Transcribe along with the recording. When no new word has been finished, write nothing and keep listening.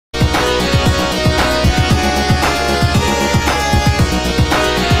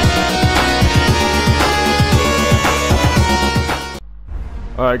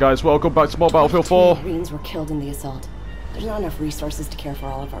Alright guys, welcome back to more Battlefield 4. Marines were killed in the assault. There's not enough resources to care for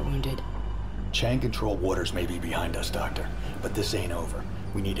all of our wounded. Chang-controlled waters may be behind us, Doctor, but this ain't over.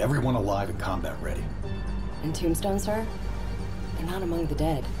 We need everyone alive and combat ready. And Tombstone, sir? They're not among the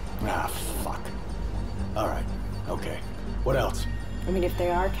dead. Ah, fuck. Alright, okay. What else? I mean, if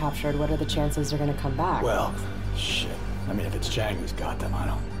they are captured, what are the chances they're gonna come back? Well, shit. I mean, if it's Chang who's got them, I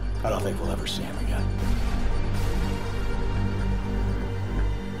don't think we'll ever see him again.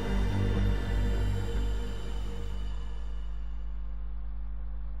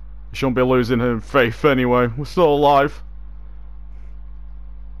 You shouldn't be losing him faith anyway. We're still alive.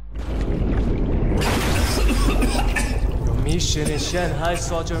 Your mission in Shanghai,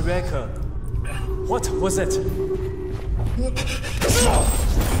 Sergeant Recker. What was it?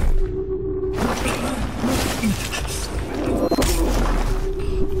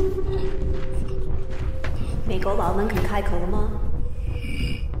 美国佬们肯开口了吗？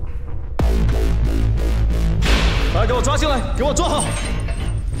把他给我抓进来，给我坐好。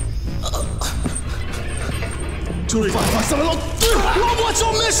注意发生了，What's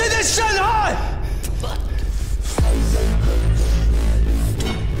your mission in Shanghai?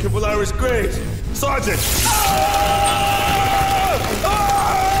 Cavalry's Graves, Sergeant.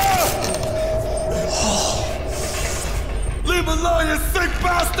 Leave me alone, you sick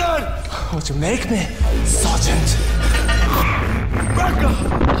bastard! Would you make me, Sergeant? Recker,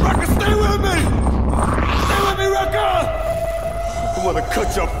 stay with me! Stay with me, Recker! I'm gonna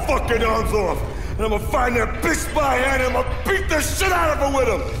cut your fucking arms off, and I'm gonna find that bitch by hand, and I'm gonna beat the shit out of her with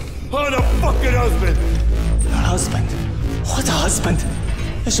him! I'm the fucking husband! Your husband? What husband?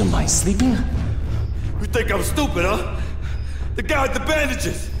 Is your mind sleeping? You think I'm stupid, huh? The guy with the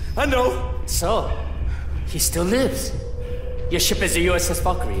bandages, I know. So, he still lives. Your ship is the USS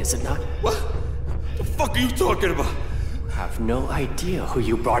Valkyrie, is it not? What? The fuck are you talking about? I have no idea who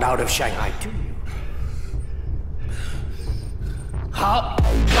you brought out of Shanghai, do you? 好，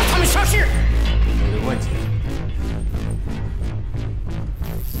让他们消失。没问题。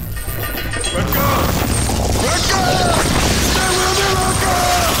Recker! Stay with me, Recker!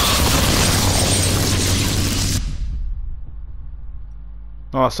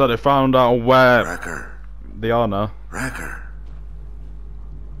 Oh, so they found out where Recker. they are now. Recker.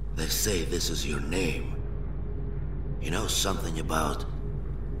 They say this is your name. You know something about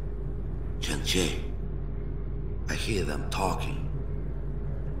Chen-Jie? I hear them talking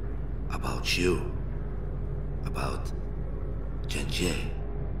about you, about Chen-Jie.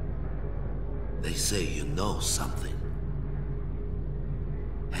 They say you know something.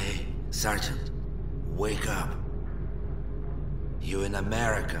 Hey, Sergeant, wake up. You're an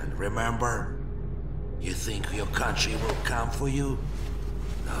American, remember? You think your country will come for you?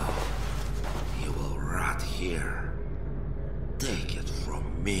 No. You will rot here. Take it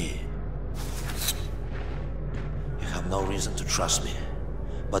from me. You have no reason to trust me,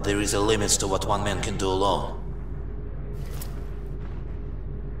 but there is a limit to what one man can do alone.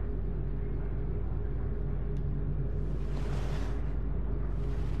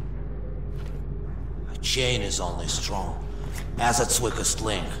 A chain is only strong as its weakest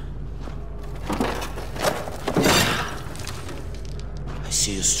link. I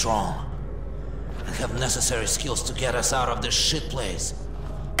see you strong and have necessary skills to get us out of this shit place.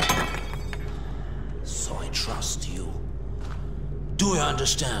 So I trust you. Do you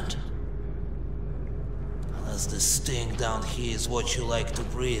understand? Unless this sting down here is what you like to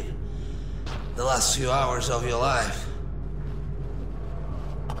breathe, the last few hours of your life.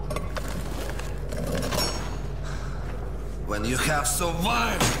 When you have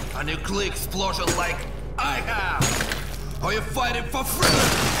survived a nuclear explosion like I have, or you're fighting for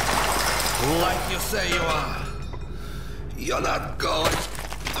freedom, like you say you are, you're not going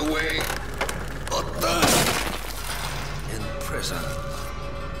away or die in prison.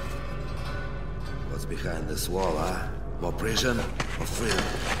 What's behind this wall, huh? More prison or freedom?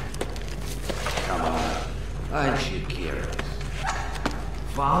 Come on, aren't you curious?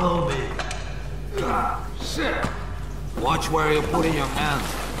 Follow me. Ah, shit! Watch where you're putting your hands.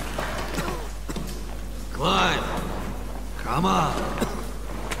 Climb. Come on.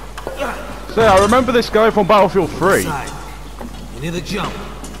 Say, I remember this guy from Battlefield 3. Inside. You need to jump.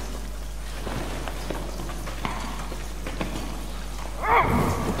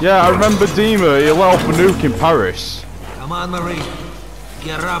 Yeah, I remember Dima, he let off a nuke in Paris. Come on, Marine.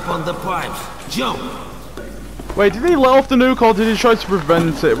 Get up on the pipes. Jump. Wait, did he let off the nuke or did he try to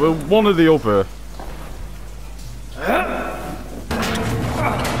prevent it? Well, one or the other.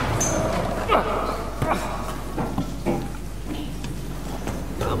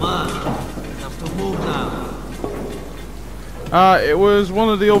 Come on. You have to move now. It was one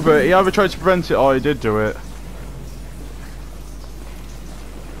or the other. He either tried to prevent it or he did do it.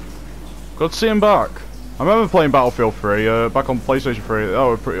 Good to see him back. I remember playing Battlefield 3 back on PlayStation 3. That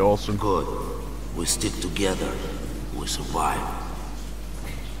was pretty awesome. Good. We stick together. We survive.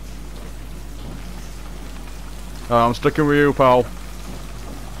 I'm sticking with you, pal.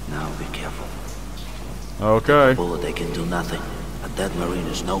 Now be careful. Okay. Bullet, they can do nothing. A dead Marine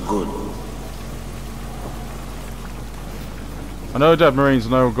is no good. I know dead Marines are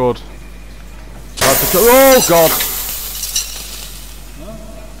no good. Oh god!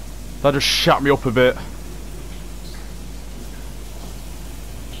 That just shut me up a bit.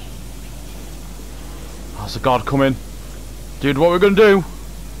 There's a guard coming. Dude, what are we gonna do?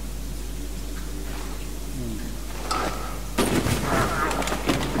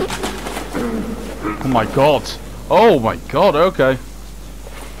 Oh my god. Oh my god, okay.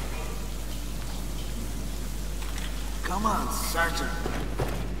 Come on, Sergeant.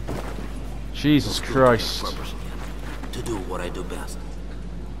 Jesus Christ. To do what I do best.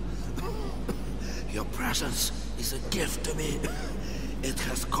 Your presence is a gift to me. It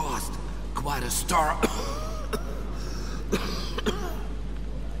has caused quite a stir.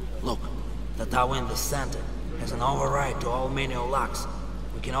 Look, the tower in the center has an override to all manual locks.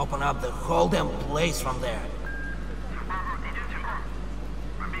 We can open up the whole damn place from there.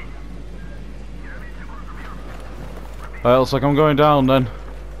 Looks like I'm going down then.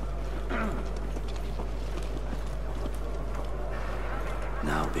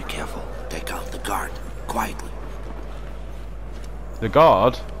 Now be careful. Take out the guard. Quietly. The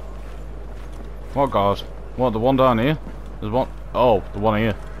guard? What guard? What, the one down here? There's one. Oh, the one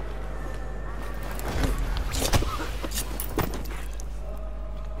here.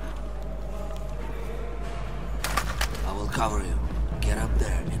 I will cover you. Get up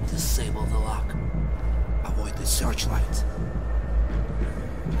there and disable the lock. Avoid the searchlights.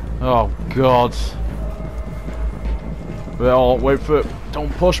 Oh god. Well, wait for it.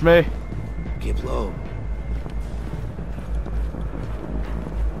 Don't push me. Keep low.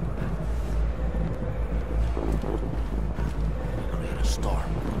 Create a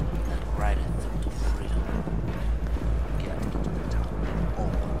storm, then ride it through to freedom. Get into the tower.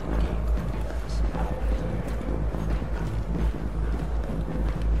 Open the gate. That's all.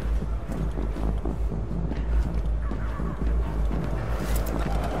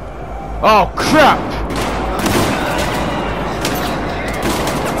 Oh crap!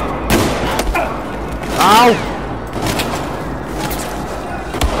 Ow!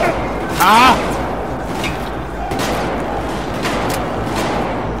 Ah!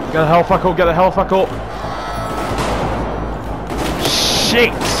 Get the health back up, get the health back up.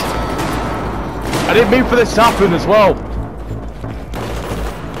 Shit! I didn't mean for this to happen as well.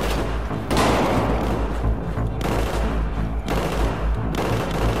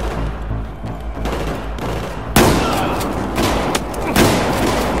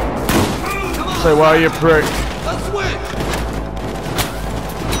 Say, why are you prick? Let's switch!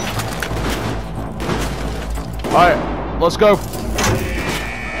 Alright, let's go.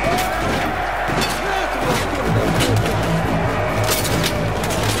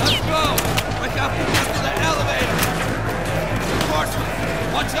 Let's go! Wake up and get to the elevator! Reinforcements!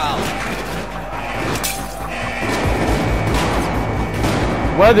 Watch out!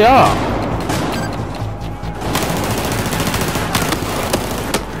 Where they are?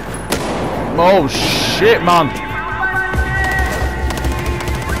 Oh shit, man!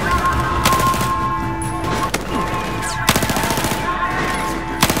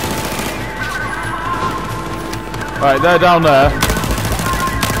 Right, they're down there.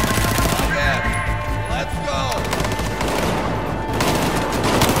 Again. Let's go!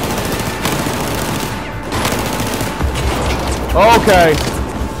 Okay.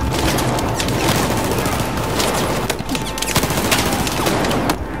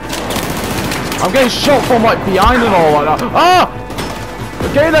 I'm getting shot from like behind and all like that. Ah!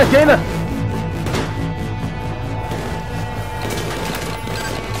 Get in there,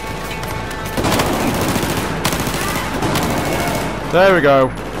 There we go.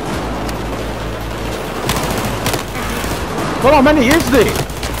 Well, how many is there?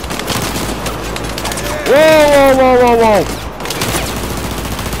 Whoa, whoa, whoa, whoa, whoa.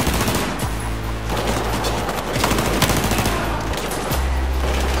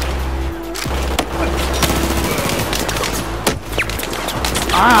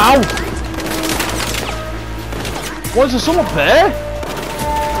 Ow! What, is there someone up there?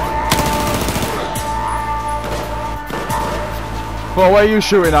 Well, where are you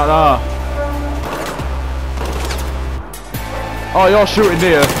shooting at now? Oh, you're shooting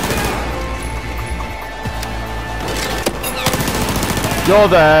here. You're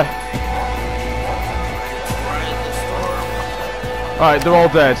there. Alright, they're all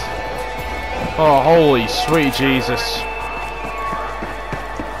dead. Oh, holy sweet Jesus.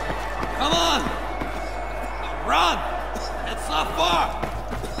 Come on! Run! It's not far!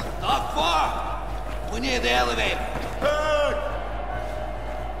 Not far! We need the elevator.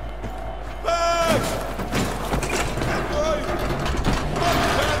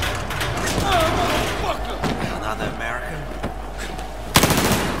 Another American?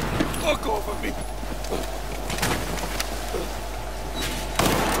 Fuck off of me!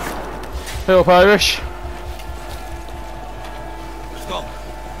 Hey up, Irish. Let's go.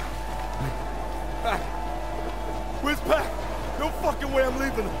 Pack! Where's Pack? No fucking way I'm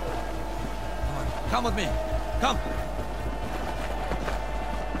leaving him! Come with me. Come.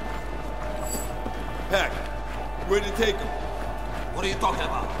 Pack, where'd you take him? What are you talking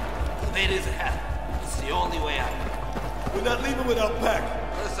about? The elevator's ahead. It's the only way out. We're not leaving without Pack.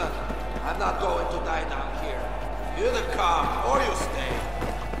 Listen, I'm not going to die down here. You either come or you stay.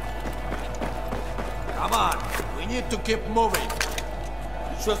 Come on, we need to keep moving.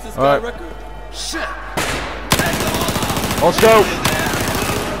 You trust this All guy, right. Wrecker? Shit! Let's go.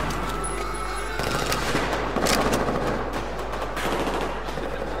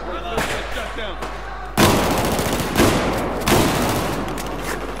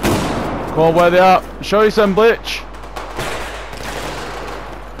 Come on, where they are. Show you some blitch.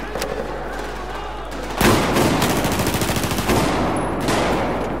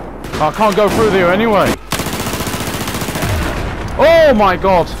 I can't go through there anyway. Oh my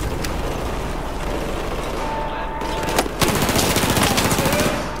god.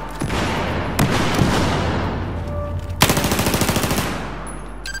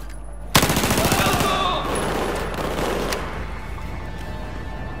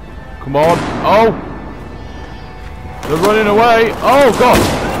 Come on. Oh. They're running away. Oh god.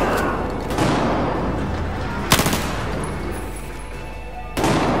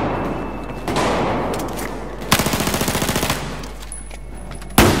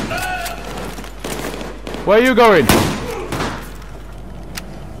 Where are you going?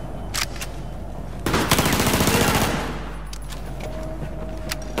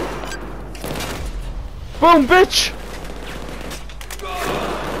 Boom, bitch!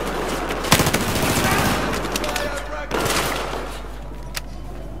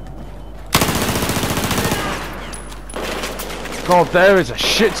 God, there is a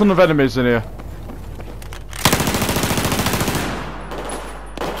shit ton of enemies in here.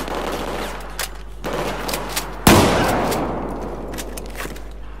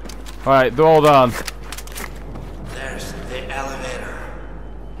 Alright, they're all done. There's the elevator.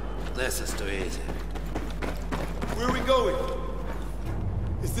 This is too easy. Where are we going?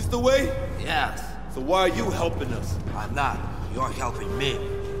 Is this the way? Yes, So why are you helping us? I'm not. You're helping me.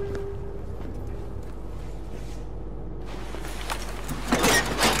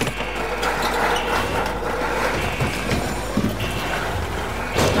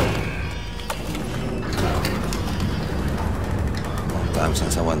 Long time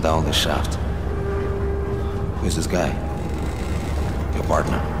since I went down the shaft. Who's this guy? Your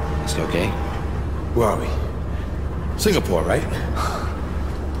partner. Is he okay? Where are we? Singapore, right?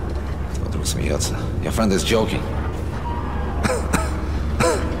 Вдруг смеется. Your friend is joking.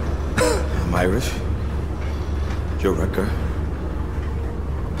 I'm Irish. You're Wrecker.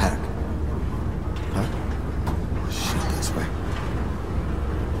 Pack. Huh? Shit, that's right.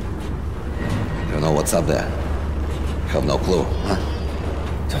 You know what's up there? You have no clue, huh?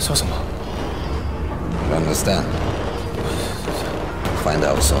 在说什么？ You understand? Find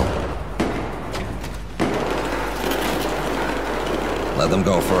out soon. Let them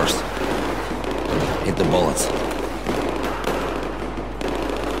go first. Hit the bullets.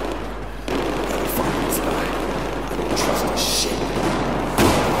 Fuck this guy. I don't trust this shit.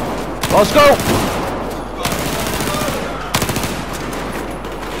 Let's go!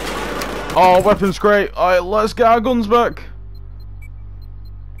 Oh, weapon's great. Alright, let's get our guns back.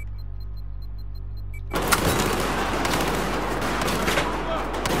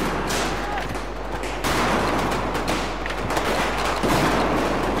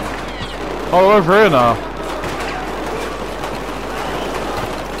 Oh, we're over here now.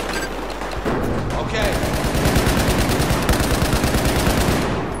 Okay.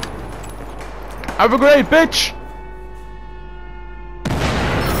 Have a great bitch!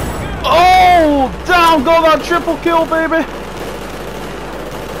 Oh! Down! Got that triple kill, baby!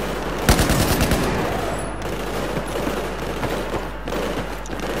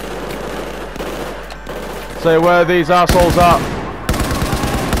 Say where are these assholes at?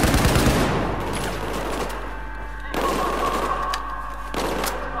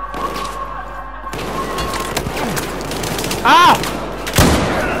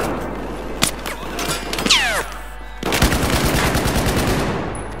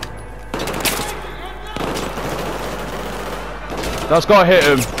 That's got to hit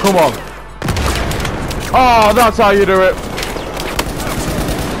him. Come on. Oh, that's how you do it.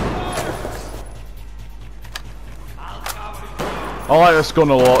 I like this gun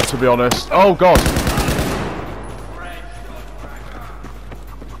a lot, to be honest. Oh, God.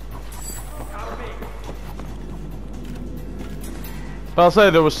 But I'll say,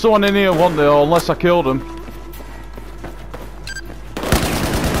 there was someone in here, wasn't there? Unless I killed him.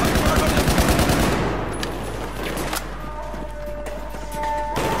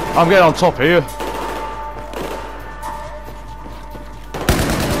 I'm getting on top here.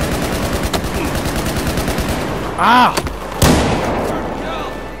 Ah!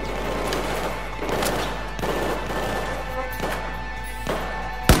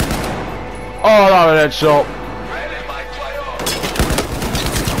 Oh, that was a headshot.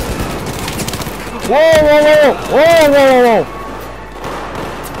 Whoa, whoa, whoa! Whoa, whoa, whoa!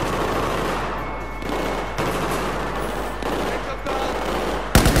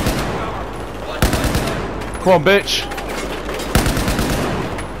 Come on, bitch.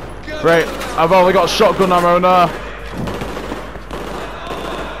 Great. I've only got shotgun ammo now.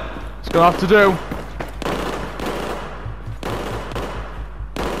 It's gonna have to do.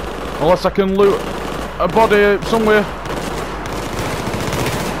 Unless I can loot a body somewhere.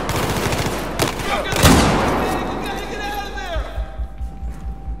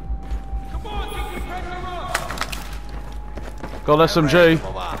 Got an SMG.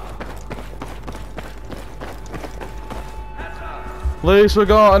 At least we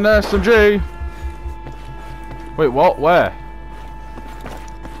got an SMG. Wait, what? Where?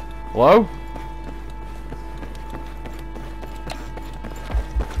 Hello?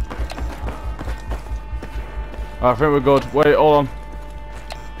 I think we're good. Wait, hold on.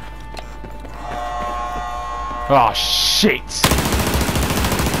 Oh shit!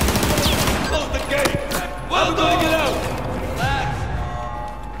 Close the gate! Well done, get out! Relax.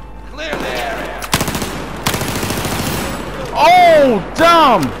 Clear the area. Oh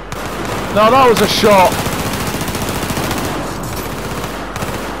damn! No, that was a shot.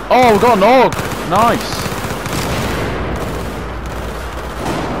 Oh, we got an AUG. Nice.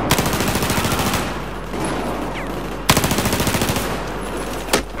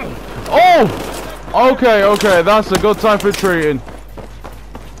 Oh! Okay, okay, that's a good time for retreating.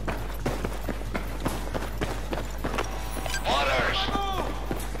 Orders.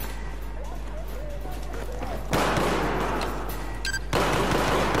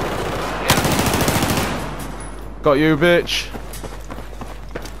 Got you, bitch.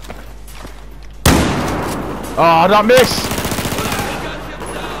 Ah, that missed.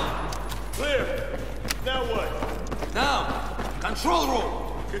 Clear! Now what? Now, control room.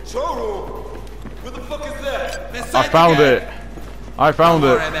 Control room? Where the fuck is that? Beside I found the it. gate. I found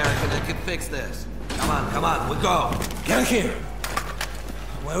Don't it. worry, American, I can fix this. Come on, we go. Get here.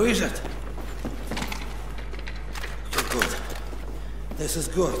 Where is it? Okay, good. This is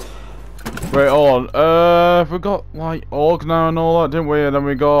good. Wait, hold on. We got like AUG now and all that, didn't we? And then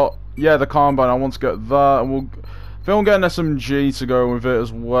we got the carbine. I want to get that, and we'll. If we want to get an SMG to go with it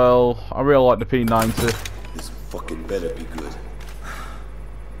as well. I really like the P90. This fucking better be good.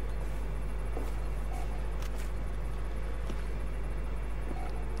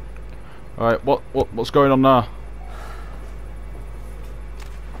 All right, what's going on now?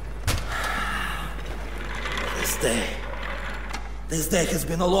 This day has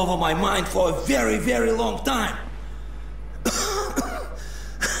been all over my mind for a very, very long time.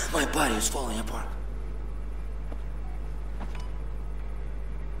 My body is falling apart.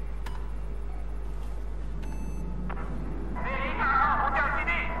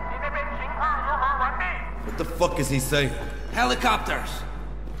 What the fuck is he saying? Helicopters.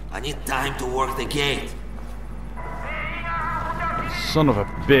 I need time to work the gate. Son of a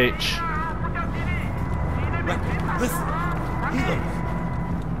bitch. Listen, healers.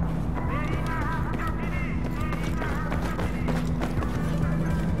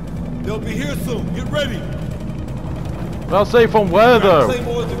 They'll be here soon. Get ready. Well, say from where though?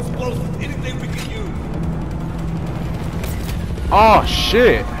 Claymores, explosives, anything we can use. Oh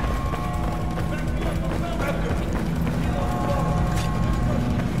shit.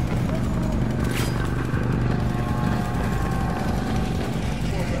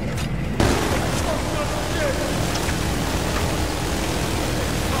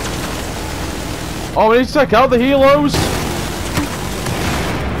 Oh, we need to take out the helos.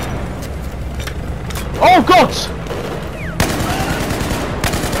 Oh god!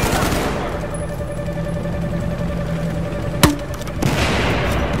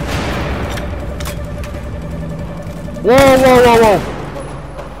 Whoa, whoa, whoa, whoa!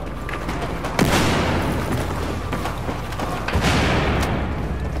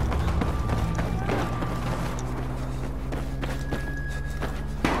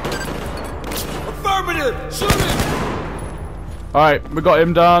 him! Shoot him! Alright, we got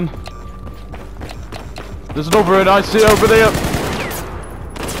him down. There's another one I see over there.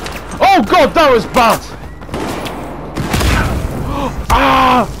 Oh god, that was bad!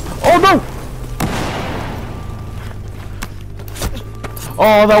 Ah! Oh no!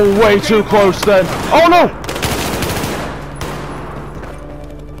 Oh, that was way too close then. Oh no!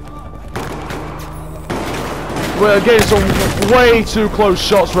 We're getting some way too close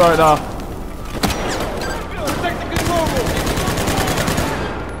shots right now.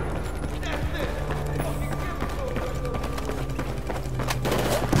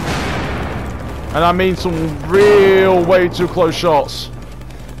 And I mean some real way too close shots.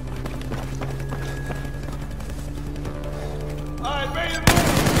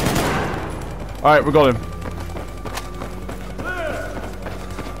 Alright, we got him.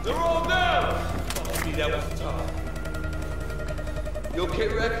 They're all down! That was tough. You okay,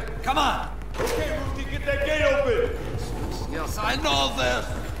 Rick? Come on! Okay, Ruthie, get that gate open! Yes, I know this!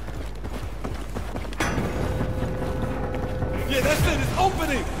 Yeah, that's it, it's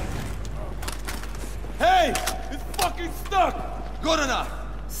opening! Hey! It's fucking stuck! Good enough!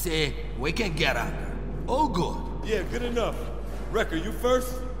 See, we can get under. All good. Yeah, good enough. Wrecker, you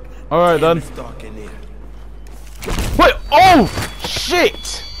first? Alright then. It's dark in there. Wait! Oh!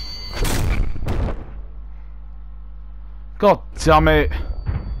 Shit! God damn it.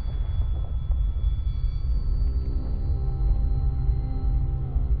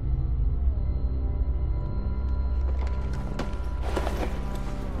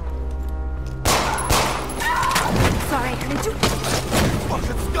 Sorry, did you...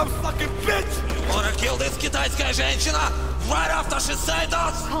 Fucking scum-sucking bitch! You wanna kill this китайская женщина? Right after she said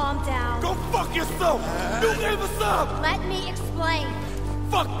us? Calm down. Go fuck yourself! You gave us up! Let me explain.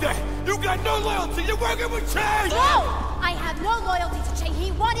 Fuck that! You got no loyalty! You're working with Chang! No! I have no loyalty to Chang.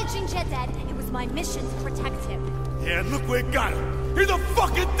 He wanted Jingjie dead. It was my mission to protect him. Yeah, look where it got him! He's a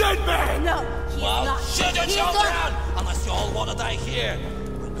fucking dead man! No, he Well, is not. shoot your He is children! not. Unless you all wanna die here.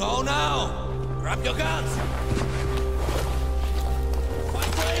 Go now! Grab your guns!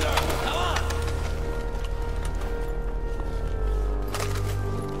 Fight later! Come on!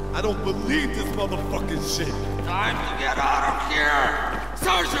 I don't believe this motherfucking shit! Time to get out of here!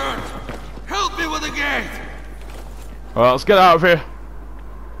 Sergeant! Help me with the gate! Alright, let's get out of here.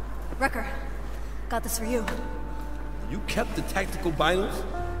 Wrecker, got this for you. You kept the tactical binos?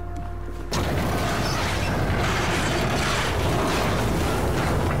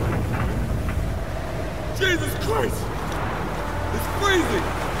 Jesus Christ! It's freezing!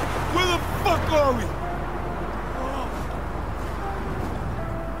 Where the fuck are we?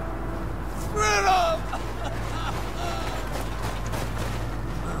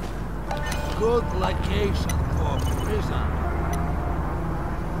 Good location for prison.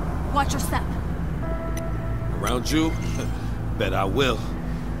 Watch your step. Around you? Bet I will.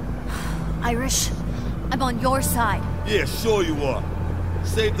 Irish, I'm on your side. Yeah, sure you are.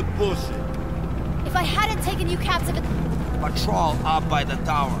 Save the bullshit. If I hadn't taken you captive at... Patrol up by the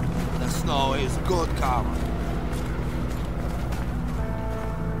tower. The snow is good cover.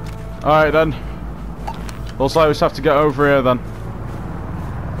 Alright then. Looks like we just have to get over here then.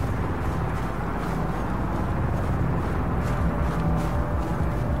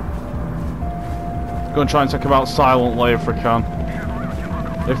 Go and try and take him out silently if we can.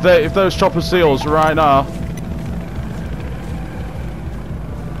 If those chopper seals right now.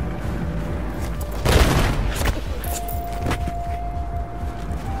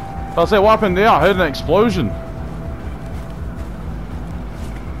 I'll say what happened there, I heard an explosion.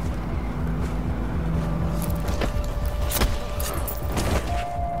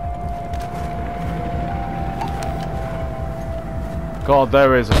 God,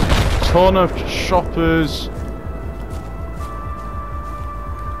 there is a ton of choppers.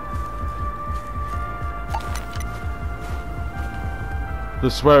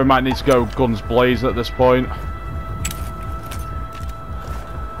 This is where we might need to go guns blazing at this point.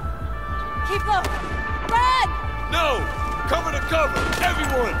 Keep low! Run! No! Cover to cover!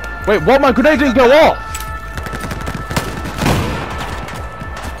 Everyone! Wait, what? My grenade didn't go off!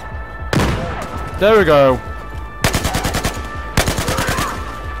 There we go.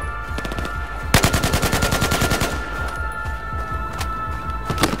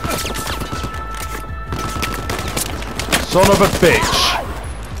 Son of a bitch.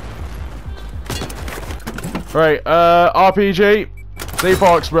 Right, RPG,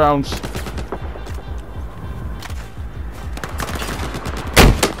 D-Fox rounds.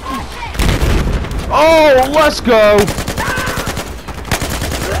 Oh, let's go!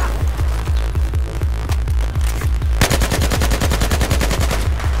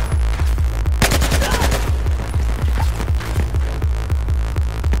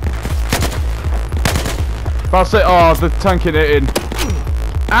 That's it. Oh, the tanking it in.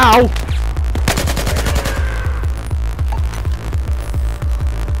 Ow!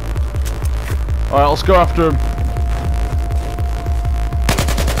 Alright, let's go after him.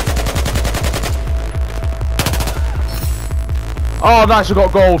 Oh, nice, we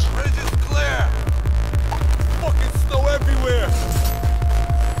got gold. Bridge is clear. Fucking snow everywhere.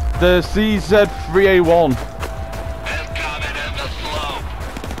 The CZ3A1.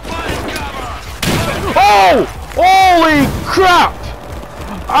 Oh! Holy crap!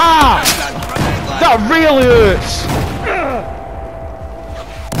 Ah! That really hurts!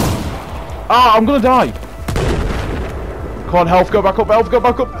 Ah, I'm gonna die. Come on, health, go back up, health, go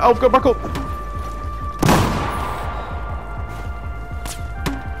back up, health, go back up.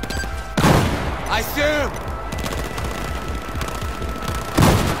 I see him.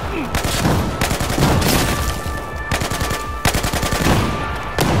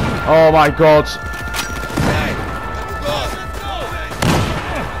 Oh my god.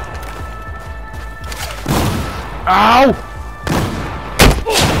 Ow!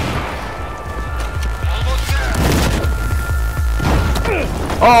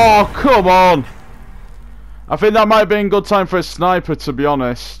 Oh, come on! I think that might have been a good time for a sniper, to be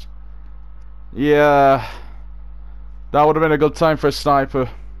honest. Yeah. That would have been a good time for a sniper.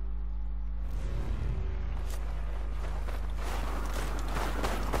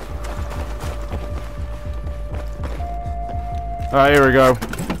 Alright, here we go.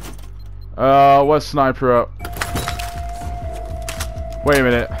 Where's sniper at? Wait a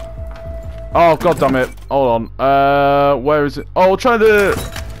minute. Oh, god damn it. Hold on. Where is it? Oh, we'll try the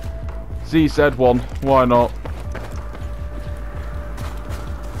ZZ one. Why not?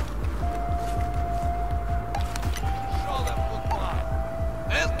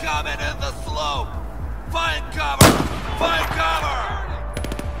 Incoming in the slope. Find cover. Find cover.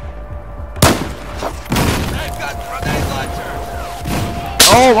 They've got grenade launchers.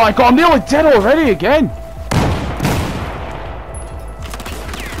 Oh my god, I'm nearly dead already again.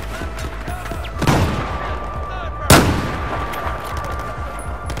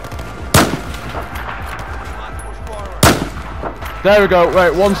 There we go.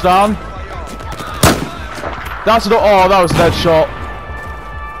 Wait, one's down. That's not. Oh, that was a dead shot.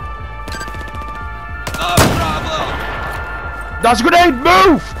 No problem. That's a grenade.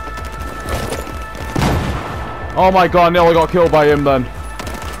 Move! Oh my god, I nearly got killed by him then.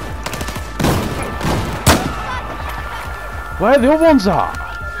 Where are the other ones at?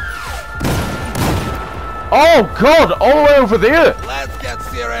 Oh god, all the way over there. Let's get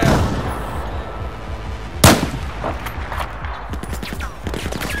serious.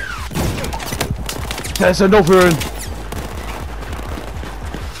 There's another one.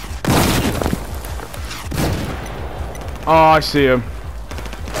 Oh, I see him.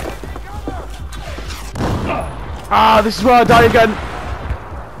 Ah, this is where I die again.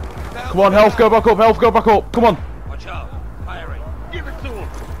 Come on, health, go back up, health, go back up. Come on. Watch out. Firing. Give it to him.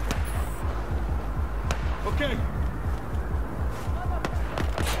 Okay.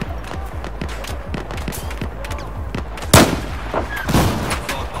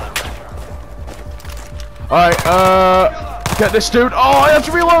 Alright, get this dude. Oh, I had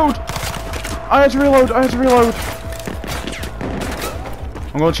to reload. I had to reload, I had to reload.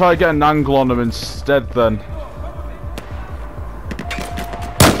 I'm gonna try to get an angle on him instead then.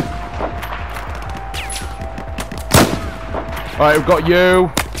 Alright, we've got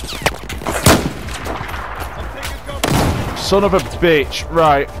you. Son of a bitch.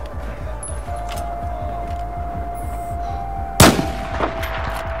 Right.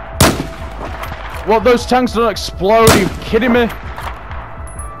 What, those tanks don't explode? Are you kidding me?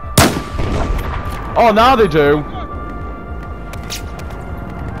 Oh, now they do.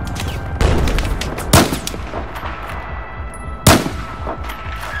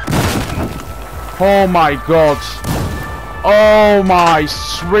 Oh my god. Oh my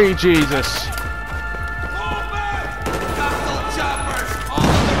sweet Jesus.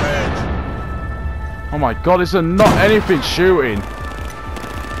 Oh my god, is there not anything shooting?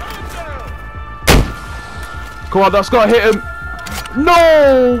 Come on, that's got to hit him.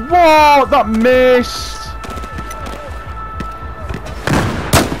 No! What? That missed.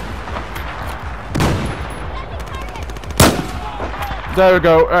 There we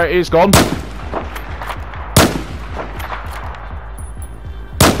go. Alright, he's gone.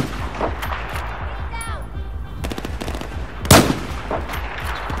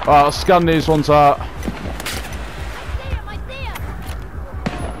 Alright, I'll scan these ones out.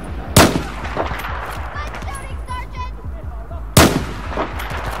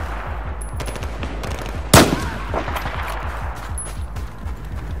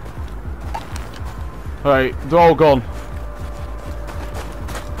 Right, they're all gone.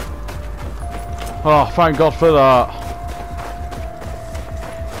 Oh, thank God for that.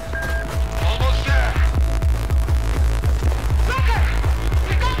 Almost there.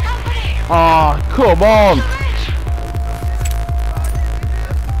 Ah, come on.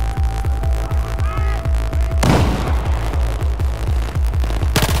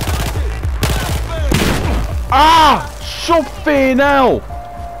 Ah! Something hell!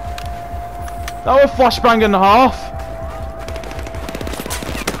 That was flashbang and a half.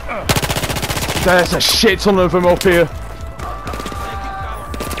 There's a shit ton of them up here.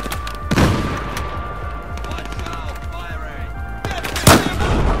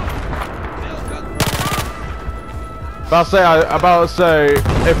 That's it, I'm about to say,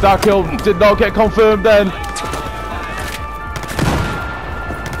 if that kill did not get confirmed then.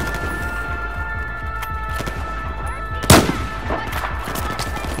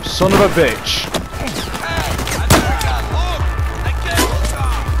 Son of a bitch.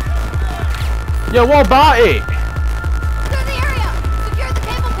 Yeah, what about it? Clear the area! Secure the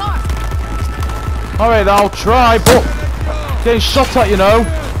cable car! Alright, I'll try, but getting shot at, you know.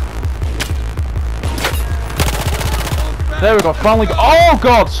 There we go, finally got. Oh,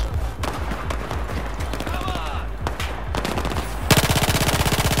 God!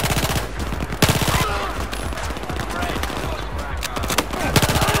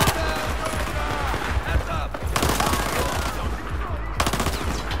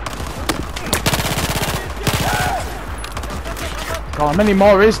 God, how many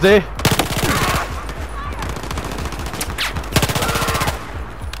more is there?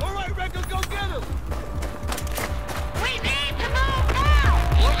 Alright, Wrecker, go get him! We need to move now!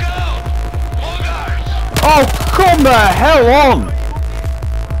 Look out! More guards! Oh, come the hell on!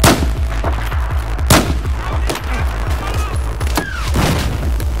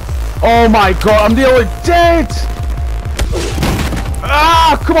 Oh my God, I'm nearly dead!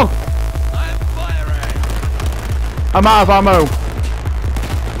 Ah, come on! I'm firing! I'm out of ammo.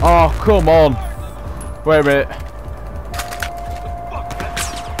 Oh, come on. Wait a minute.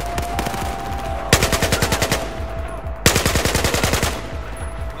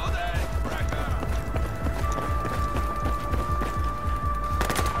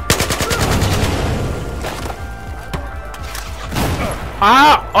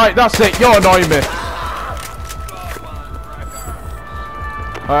 Ah! Alright, that's it. You're annoying me.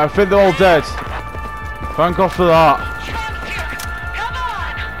 Alright, I think they're all dead. Thank God for that.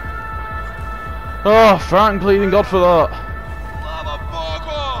 Oh, Frank, pleading God for that. Lava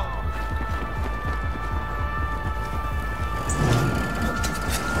Bogle!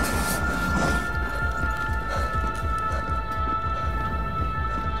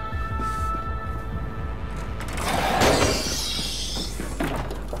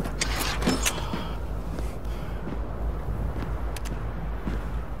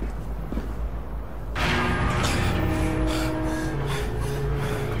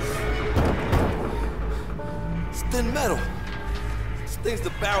 Thin metal. This thing's the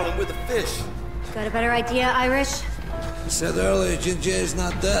barrel and we're the fish. Got a better idea, Irish? You said earlier Ginger is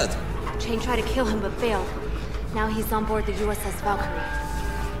not dead. Chain tried to kill him but failed. Now he's on board the USS Valkyrie.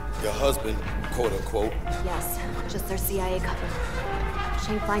 Your husband, quote unquote. Yes, just their CIA cover.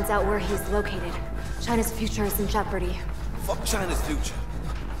 Chain finds out where he's located. China's future is in jeopardy. Fuck China's future.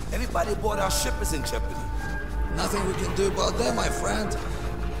 Everybody aboard our ship is in jeopardy. Nothing we can do about that, my friend.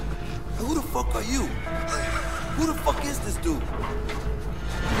 Now, who the fuck are you? Who the fuck is this dude?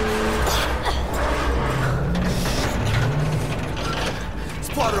 It's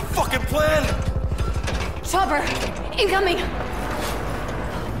part of the fucking plan! Chopper! Incoming!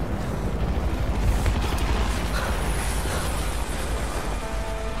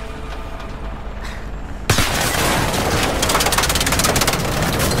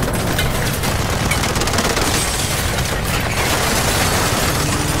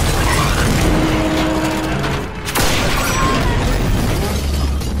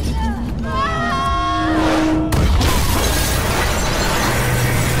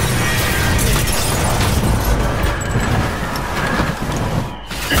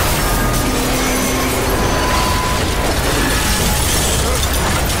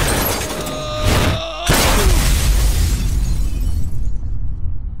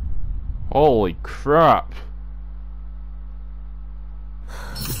 Holy crap.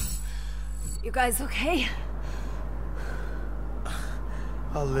 You guys okay?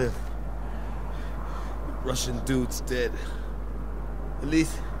 I'll live. Russian dude's dead. At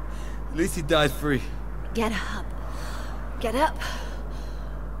least he died free. Get up. Get up.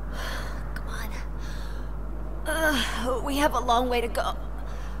 Come on. We have a long way to go.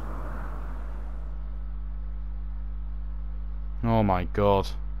 Oh my god.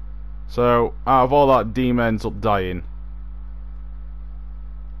 So, out of all that, Deem ends up dying.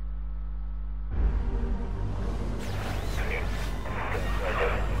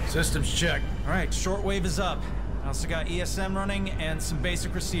 Systems check. Alright, shortwave is up. I also got ESM running and some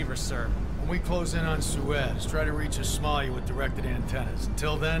basic receivers, sir. When we close in on Suez, try to reach a Somalia with directed antennas.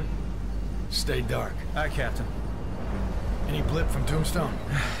 Until then, stay dark. Aye, Captain. Any blip from Tombstone?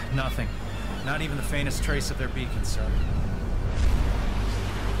 Nothing. Not even the faintest trace of their beacon, sir.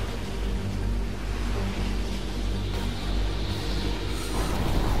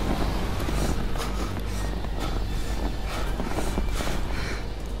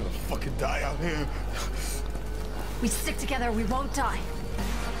 I'm gonna fucking die out here. We stick together, we won't die.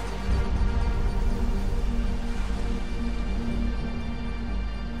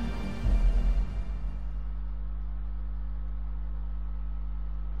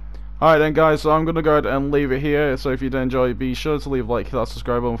 Alright then guys, so I'm going to go ahead and leave it here. So if you did enjoy, be sure to leave a like, hit that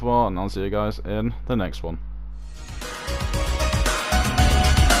subscribe button for more, and I'll see you guys in the next one.